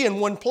only be in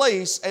one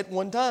place at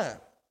one time.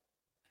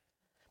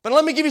 But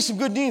let me give you some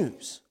good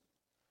news.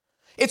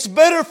 It's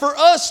better for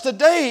us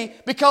today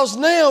because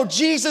now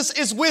Jesus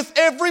is with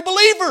every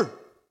believer.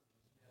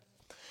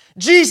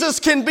 Jesus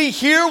can be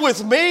here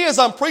with me as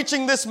I'm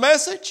preaching this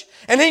message,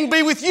 and He can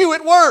be with you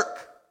at work.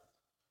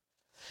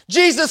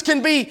 Jesus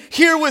can be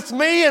here with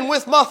me and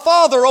with my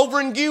father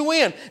over in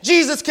Guyenne.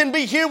 Jesus can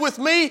be here with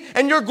me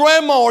and your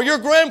grandma or your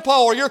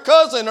grandpa or your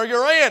cousin or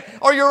your aunt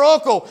or your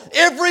uncle.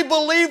 Every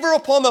believer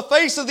upon the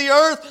face of the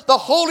earth, the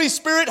Holy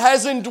Spirit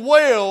has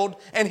indwelled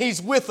and He's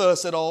with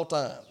us at all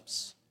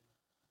times.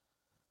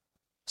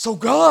 So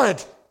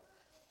God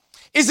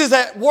is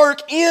at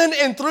work in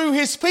and through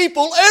His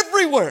people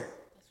everywhere.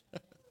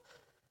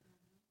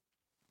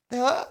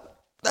 Now,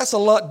 that's a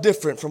lot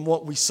different from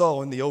what we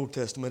saw in the Old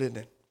Testament, isn't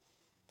it?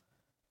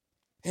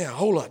 Yeah, a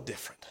whole lot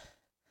different.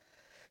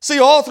 See,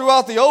 all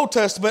throughout the Old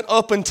Testament,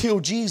 up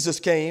until Jesus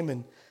came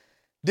and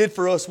did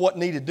for us what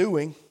needed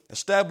doing,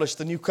 established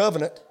the new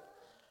covenant,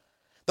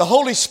 The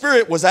Holy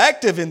Spirit was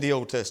active in the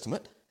Old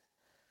Testament.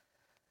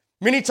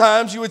 Many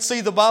times you would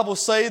see the Bible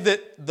say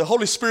that the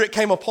Holy Spirit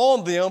came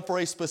upon them for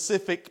a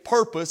specific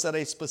purpose at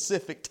a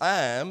specific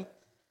time.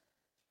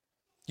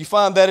 You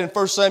find that in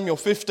 1 Samuel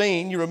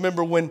 15. You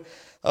remember when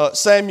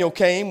Samuel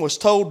was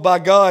told by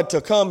God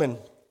to come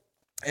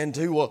and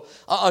to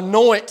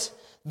anoint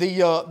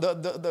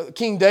the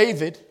King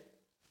David.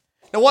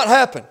 Now what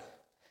happened?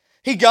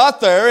 He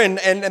got there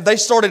and they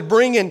started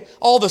bringing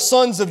all the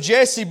sons of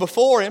Jesse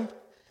before him.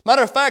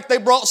 Matter of fact, they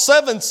brought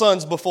 7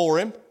 sons before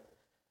him.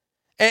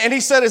 And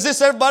he said, is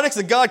this everybody?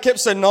 Because God kept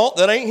saying, no,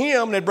 that ain't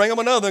him. And they'd bring him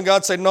another. And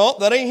God said, no,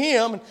 that ain't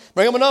him. And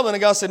bring him another. And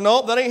God said,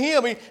 no, that ain't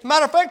him.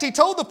 Matter of fact, he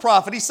told the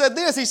prophet, he said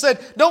this. He said,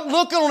 don't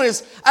look on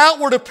his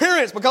outward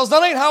appearance because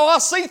that ain't how I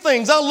see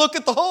things. I look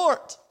at the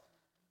heart.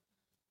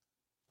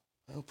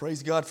 Well,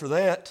 praise God for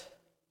that.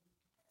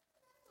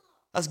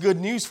 That's good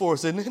news for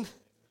us, isn't it?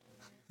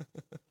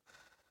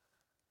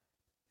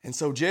 And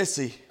so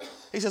Jesse,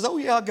 he says, oh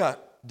yeah, I got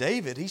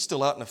David. He's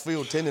still out in the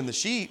field tending the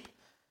sheep.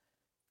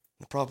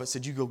 The prophet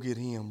said, you go get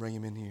him, bring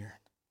him in here.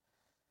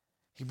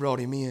 He brought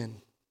him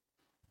in,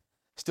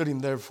 stood him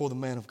there before the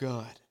man of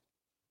God.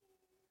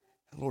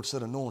 And the Lord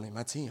said, anoint him,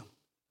 that's him.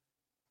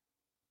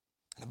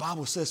 And the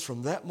Bible says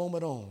from that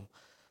moment on,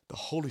 the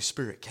Holy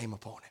Spirit came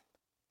upon him.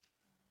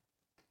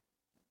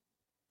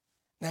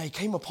 Now he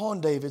came upon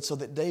David so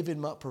that David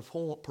might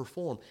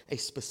perform a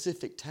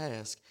specific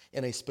task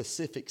in a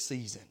specific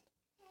season.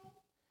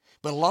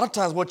 But a lot of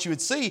times what you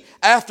would see,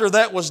 after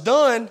that was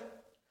done,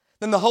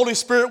 then the Holy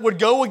Spirit would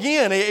go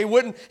again.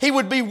 He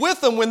would be with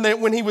them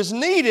when he was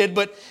needed,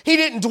 but He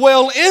didn't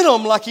dwell in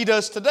them like He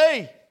does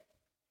today.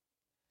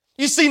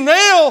 You see,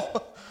 now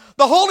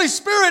the Holy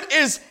Spirit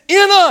is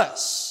in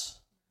us.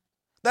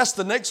 That's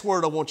the next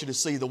word I want you to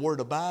see, the word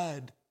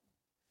abide.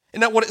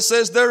 Isn't that what it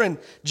says there in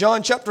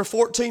John chapter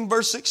 14,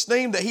 verse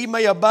 16? That He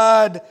may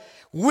abide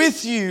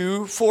with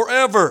you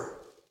forever.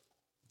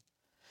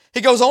 He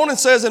goes on and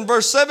says in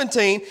verse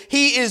 17,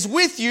 He is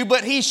with you,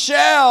 but He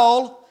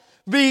shall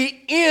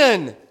be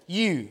in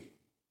you.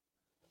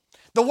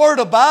 The word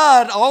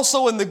abide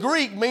also in the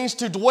Greek means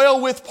to dwell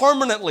with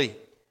permanently.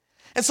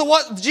 And so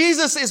what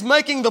Jesus is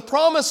making the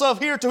promise of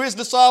here to His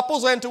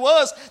disciples and to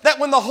us, that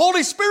when the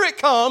Holy Spirit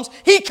comes,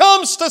 He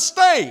comes to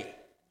stay.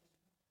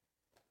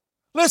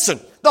 Listen,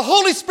 the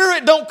Holy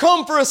Spirit don't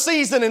come for a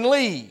season and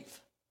leave.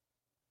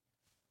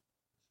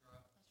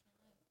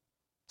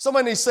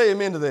 Somebody needs to say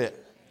amen to that.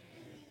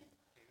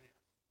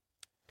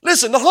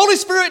 Listen, the Holy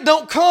Spirit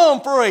don't come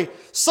for a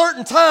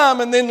certain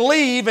time and then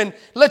leave and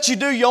let you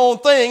do your own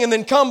thing and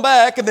then come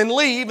back and then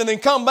leave and then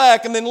come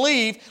back and then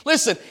leave.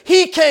 Listen,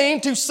 He came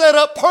to set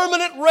up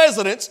permanent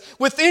residence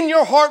within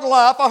your heart and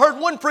life. I heard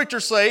one preacher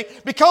say,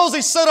 because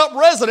He set up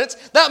residence,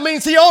 that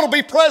means He ought to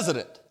be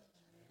president.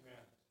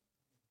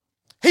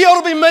 He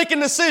ought to be making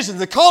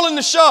decisions and calling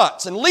the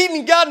shots and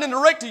leading, guiding, and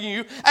directing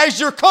you as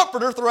your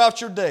comforter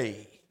throughout your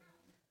day.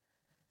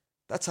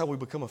 That's how we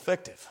become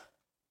effective.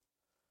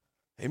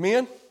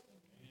 Amen?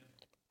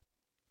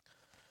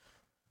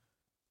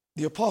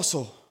 The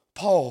Apostle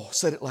Paul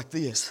said it like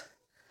this.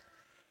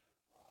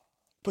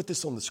 Put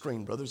this on the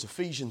screen, brothers.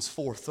 Ephesians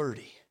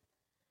 4:30.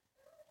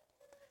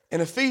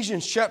 In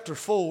Ephesians chapter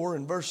 4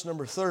 and verse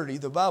number 30,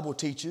 the Bible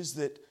teaches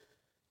that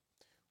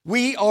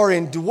we are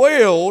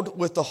indwelled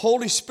with the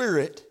Holy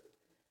Spirit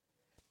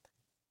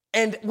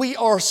and we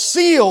are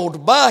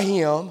sealed by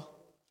Him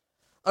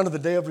unto the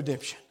day of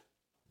redemption.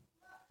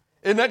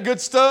 Isn't that good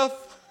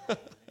stuff?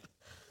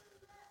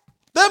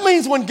 That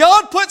means when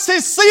God puts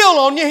His seal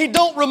on you, He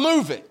don't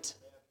remove it.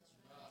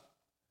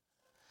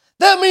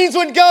 That means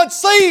when God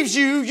saves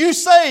you, you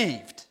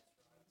saved.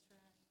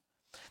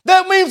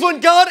 That means when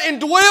God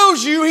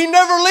indwells you, He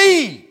never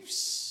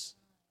leaves.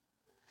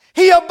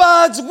 He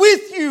abides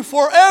with you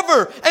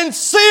forever and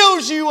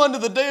seals you unto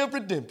the day of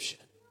redemption.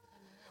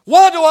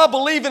 Why do I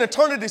believe in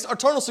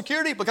eternal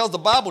security? Because the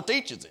Bible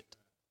teaches it.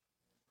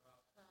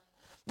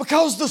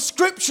 Because the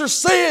Scripture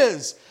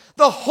says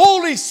the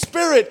Holy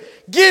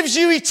Spirit gives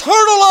you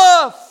eternal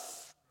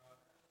life,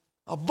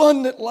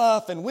 abundant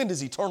life. And when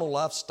does eternal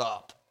life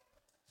stop?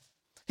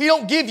 He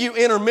don't give you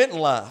intermittent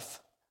life.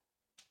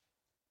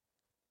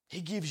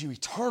 He gives you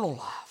eternal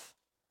life.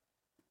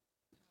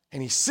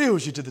 And He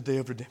seals you to the day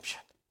of redemption.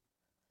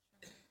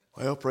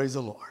 Well, praise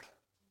the Lord.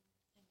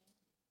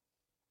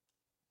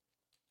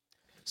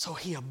 So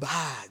He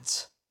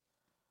abides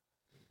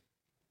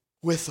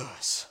with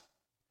us.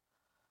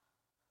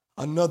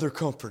 Another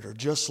comforter,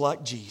 just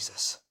like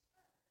Jesus,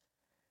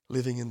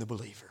 living in the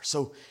believer.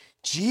 So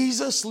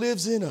Jesus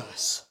lives in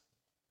us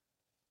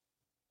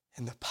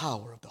in the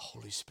power of the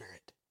Holy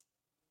Spirit,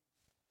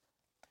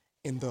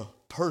 in the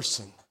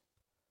person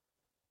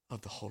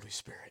of the Holy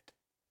Spirit,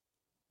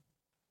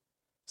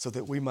 so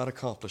that we might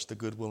accomplish the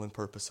good will and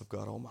purpose of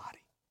God Almighty.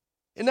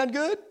 Isn't that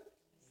good?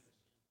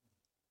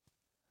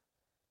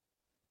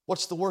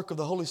 What's the work of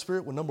the Holy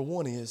Spirit? Well, number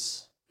one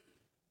is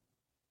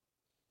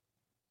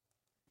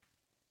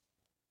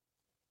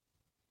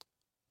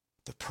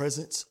the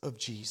presence of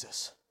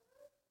Jesus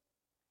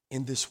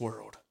in this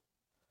world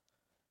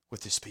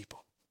with His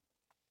people.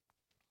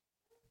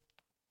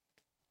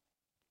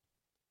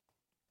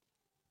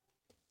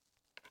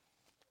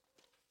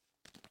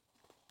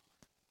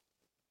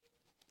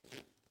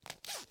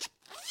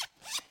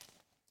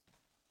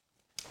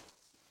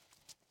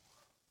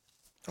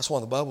 That's why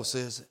the Bible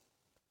says that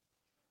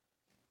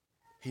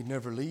He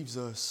never leaves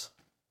us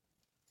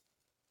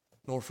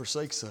nor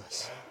forsakes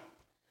us.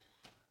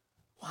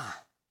 Why?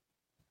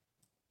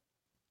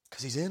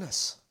 Because He's in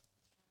us.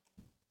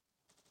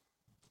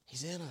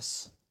 He's in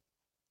us.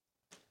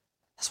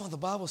 That's why the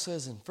Bible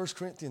says in 1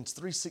 Corinthians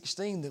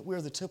 3:16 that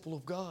we're the temple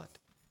of God.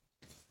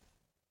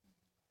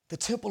 The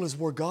temple is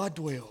where God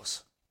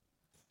dwells.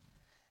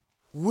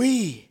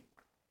 We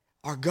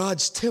are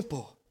God's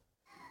temple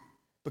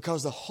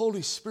because the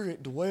Holy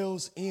Spirit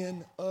dwells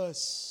in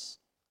us.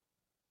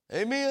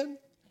 Amen.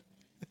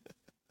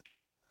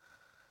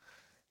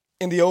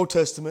 In the Old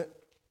Testament,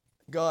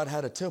 God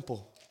had a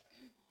temple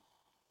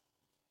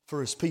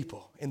for His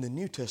people. In the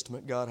New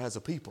Testament, God has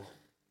a people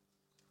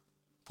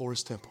for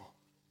His temple.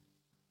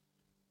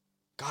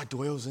 God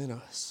dwells in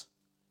us.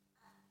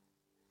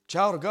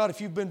 Child of God, if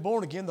you've been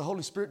born again, the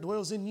Holy Spirit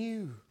dwells in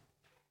you.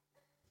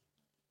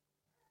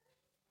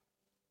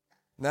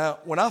 Now,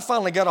 when I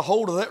finally got a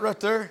hold of that right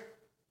there,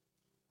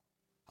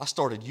 I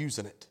started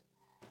using it.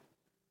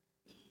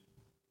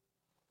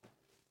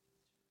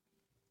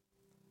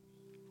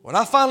 When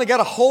I finally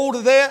got a hold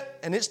of that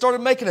and it started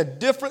making a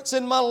difference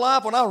in my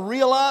life, when I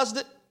realized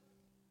it,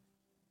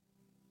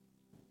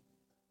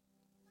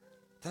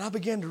 then I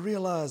began to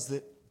realize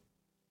that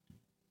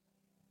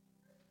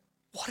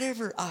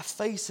whatever I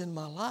face in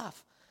my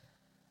life,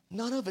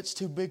 none of it's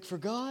too big for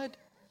God.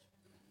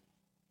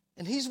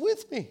 And He's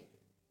with me.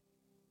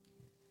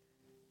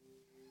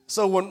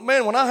 So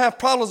when I have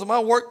problems in my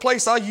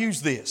workplace, I use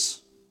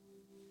this.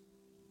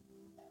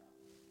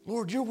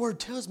 Lord, your word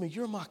tells me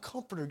you're my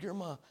comforter, you're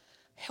my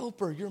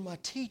helper, you're my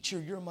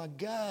teacher, you're my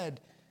guide.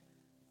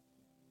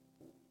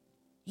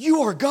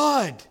 You are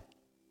God.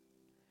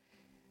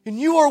 And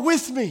you are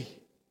with me.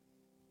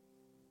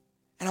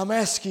 And I'm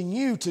asking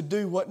you to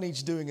do what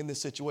needs doing in this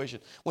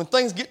situation. When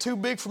things get too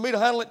big for me to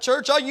handle at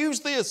church, I use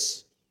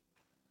this.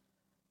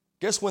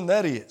 Guess when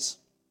that is?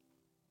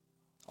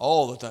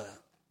 All the time.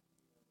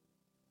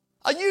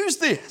 I use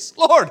this.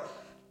 Lord,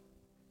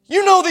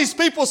 you know these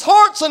people's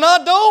hearts and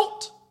I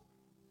don't.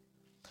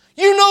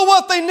 You know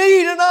what they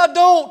need and I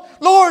don't.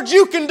 Lord,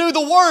 you can do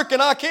the work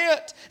and I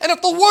can't. And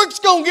if the work's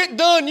going to get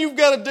done, you've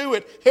got to do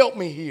it. Help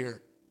me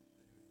here.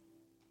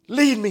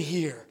 Lead me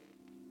here.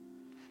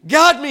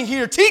 Guide me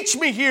here. Teach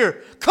me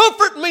here.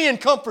 Comfort me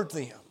and comfort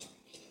them.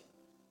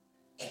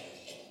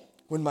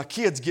 When my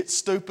kids get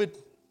stupid,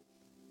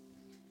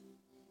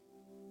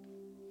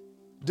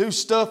 do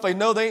stuff they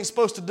know they ain't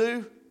supposed to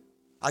do,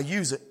 I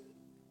use it.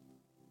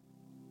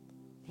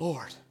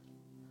 Lord,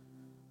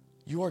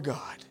 you are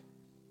God.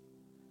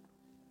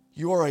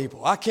 You are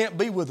able. I can't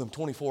be with them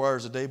 24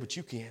 hours a day, but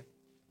you can.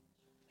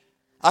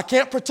 I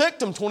can't protect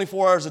them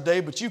 24 hours a day,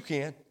 but you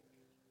can.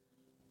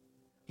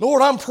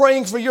 Lord, I'm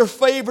praying for your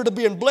favor to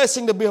be and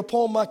blessing to be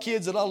upon my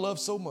kids that I love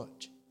so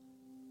much.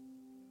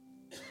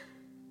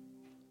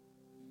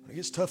 When it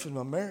gets tough in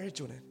my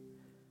marriage,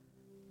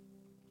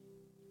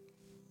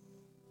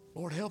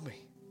 Lord, help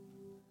me.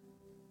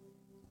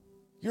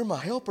 You're my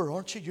helper,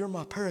 aren't you? You're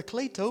my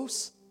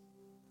parakletos.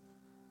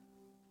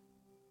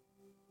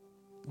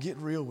 Get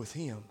real with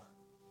Him.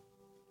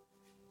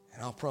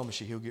 And I'll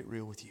promise you He'll get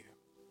real with you.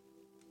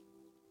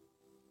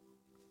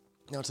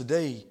 Now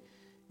today,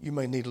 you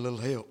may need a little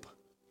help.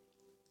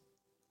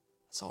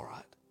 It's all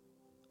right.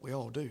 We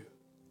all do.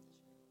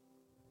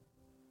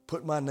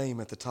 Put my name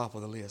at the top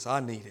of the list. I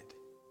need it.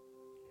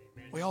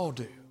 We all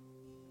do.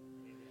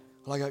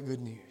 Well, I got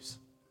good news.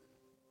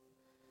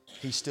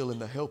 He's still in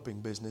the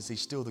helping business.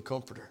 He's still the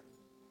comforter.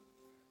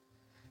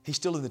 He's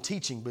still in the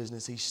teaching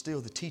business. He's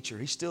still the teacher.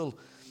 He still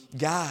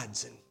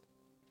guides and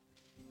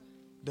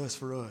does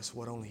for us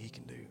what only He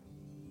can do.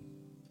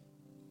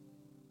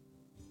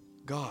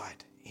 God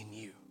in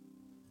you.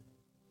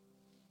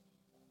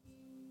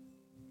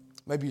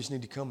 Maybe you just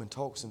need to come and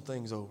talk some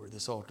things over.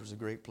 This altar is a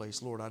great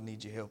place. Lord, I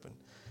need you help in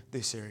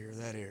this area or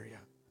that area.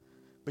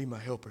 Be my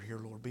helper here,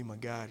 Lord. Be my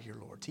guide here,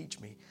 Lord. Teach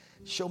me.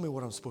 Show me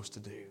what I'm supposed to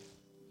do.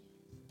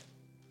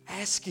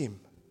 Ask Him.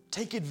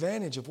 Take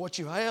advantage of what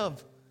you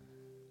have.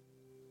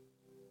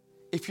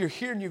 If you're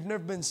here and you've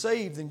never been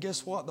saved, then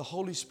guess what? The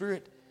Holy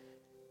Spirit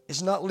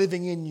is not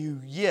living in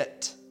you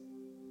yet.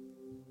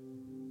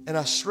 And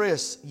I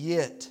stress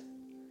yet.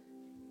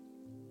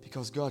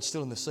 Because God's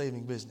still in the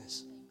saving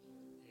business.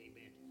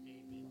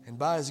 And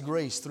by His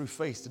grace, through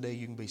faith today,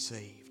 you can be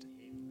saved.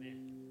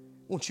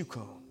 Won't you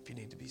come if you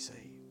need to be saved?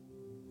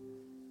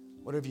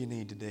 Whatever you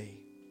need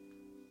today,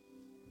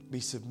 be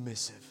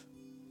submissive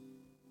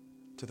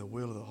to the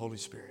will of the Holy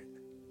Spirit.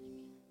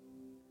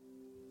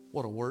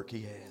 What a work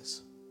He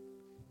has.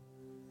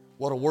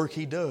 What a work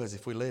He does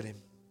if we let Him.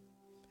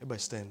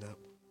 Everybody stand up.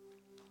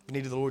 If you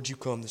need the Lord, you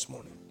come this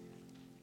morning.